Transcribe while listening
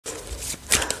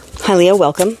Hi Leo,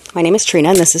 welcome. My name is Trina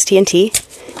and this is TNT.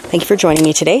 Thank you for joining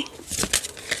me today.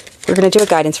 We're going to do a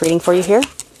guidance reading for you here.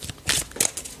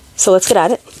 So let's get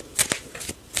at it.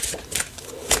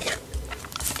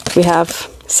 We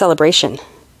have celebration.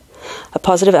 A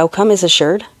positive outcome is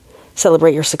assured.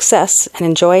 Celebrate your success and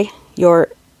enjoy your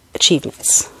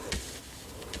achievements.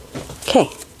 Okay.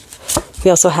 We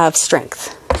also have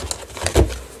strength.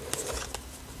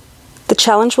 The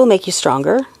challenge will make you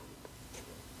stronger.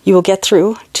 You will get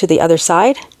through to the other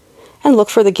side and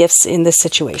look for the gifts in this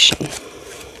situation.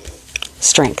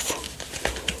 Strength.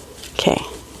 Okay.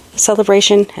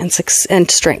 Celebration and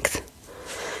strength.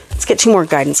 Let's get 2 more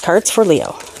guidance cards for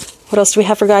Leo. What else do we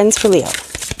have for guidance for Leo?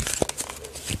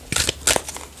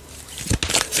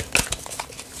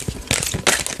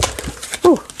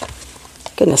 Ooh,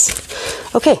 goodness.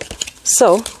 Okay,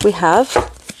 so we have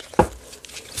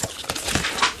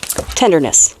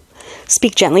tenderness.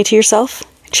 Speak gently to yourself.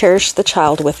 Cherish the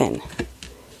child within.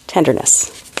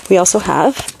 Tenderness. We also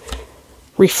have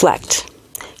reflect.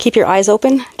 Keep your eyes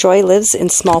open. Joy lives in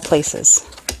small places.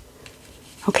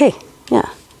 Okay, yeah.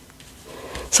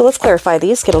 So let's clarify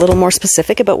these, get a little more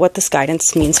specific about what this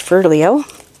guidance means for Leo.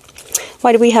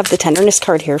 Why do we have the tenderness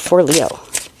card here for Leo?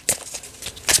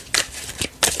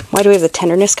 Why do we have the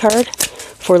tenderness card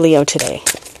for Leo today?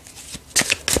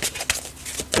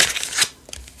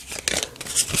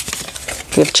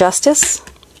 We have justice,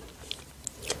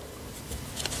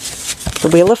 the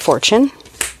Wheel of Fortune,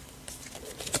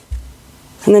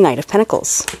 and the Knight of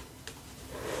Pentacles.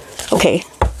 Okay,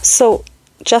 so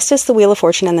Justice, the Wheel of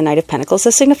Fortune, and the Knight of Pentacles,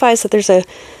 this signifies that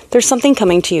there's something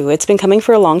coming to you. It's been coming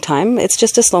for a long time. It's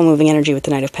just a slow-moving energy with the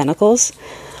Knight of Pentacles.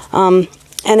 And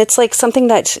it's like something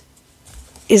that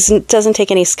doesn't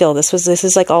take any skill. This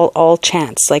is like all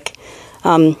chance. Like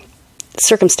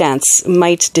circumstance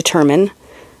might determine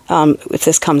if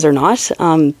this comes or not.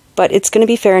 But it's going to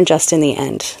be fair and just in the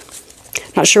end.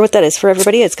 Not sure what that is for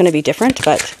everybody. It's going to be different,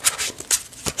 but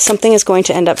something is going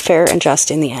to end up fair and just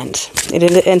in the end.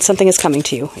 And something is coming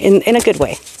to you in a good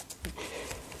way.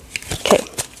 Okay.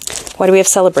 Why do we have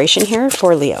celebration here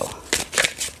for Leo?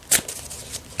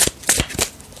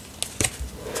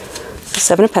 The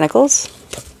 7 of Pentacles,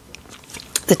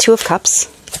 the 2 of Cups,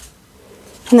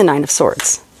 and the 9 of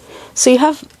Swords. So you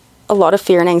have a lot of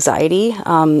fear and anxiety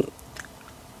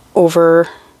over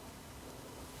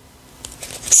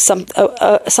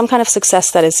some kind of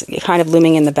success that is kind of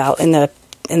looming in the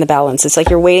balance. It's like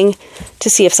you're waiting to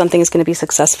see if something is going to be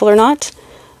successful or not.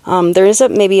 There is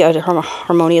maybe a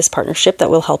harmonious partnership that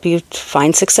will help you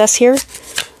find success here.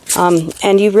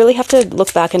 And you really have to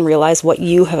look back and realize what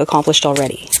you have accomplished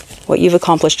already. What you've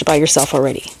accomplished by yourself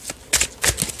already.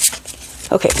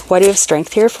 Okay, why do we have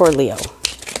strength here for Leo?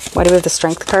 Why do we have the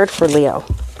strength card for Leo?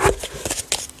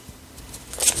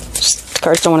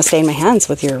 Cards don't want to stay in my hands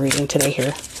with your reading today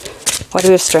here. Why do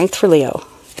we have strength for Leo?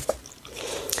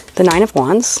 The 9 of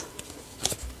Wands,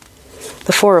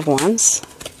 the 4 of Wands,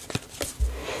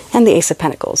 and the Ace of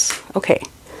Pentacles. Okay,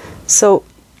 so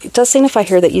it does signify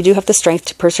here that you do have the strength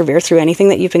to persevere through anything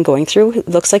that you've been going through. It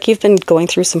looks like you've been going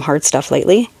through some hard stuff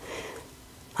lately.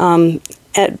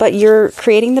 But you're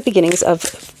creating the beginnings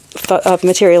of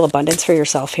material abundance for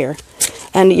yourself here.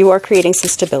 And you are creating some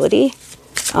stability.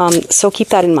 So keep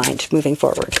that in mind moving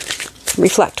forward.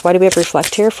 Reflect. Why do we have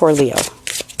reflect here for Leo?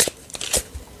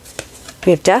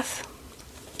 We have death,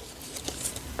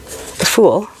 the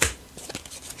Fool,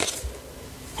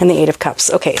 and the 8 of Cups.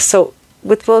 Okay, so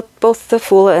with both the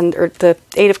Fool or the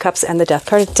 8 of Cups and the Death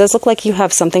card, it does look like you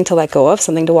have something to let go of,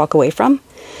 something to walk away from.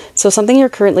 So something you're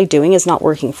currently doing is not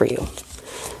working for you.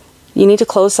 You need to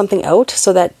close something out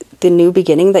so that the new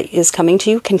beginning that is coming to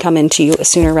you can come into you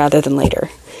sooner rather than later.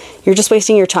 You're just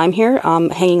wasting your time here,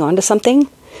 hanging on to something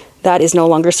that is no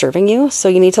longer serving you, so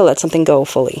you need to let something go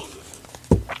fully.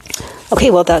 Okay,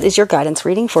 well, that is your guidance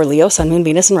reading for Leo, Sun, Moon,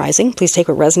 Venus, and Rising. Please take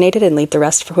what resonated and leave the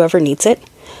rest for whoever needs it.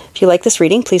 If you like this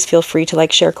reading, please feel free to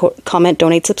like, share, comment,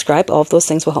 donate, subscribe. All of those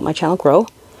things will help my channel grow.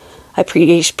 I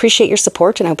appreciate your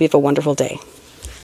support, and I hope you have a wonderful day.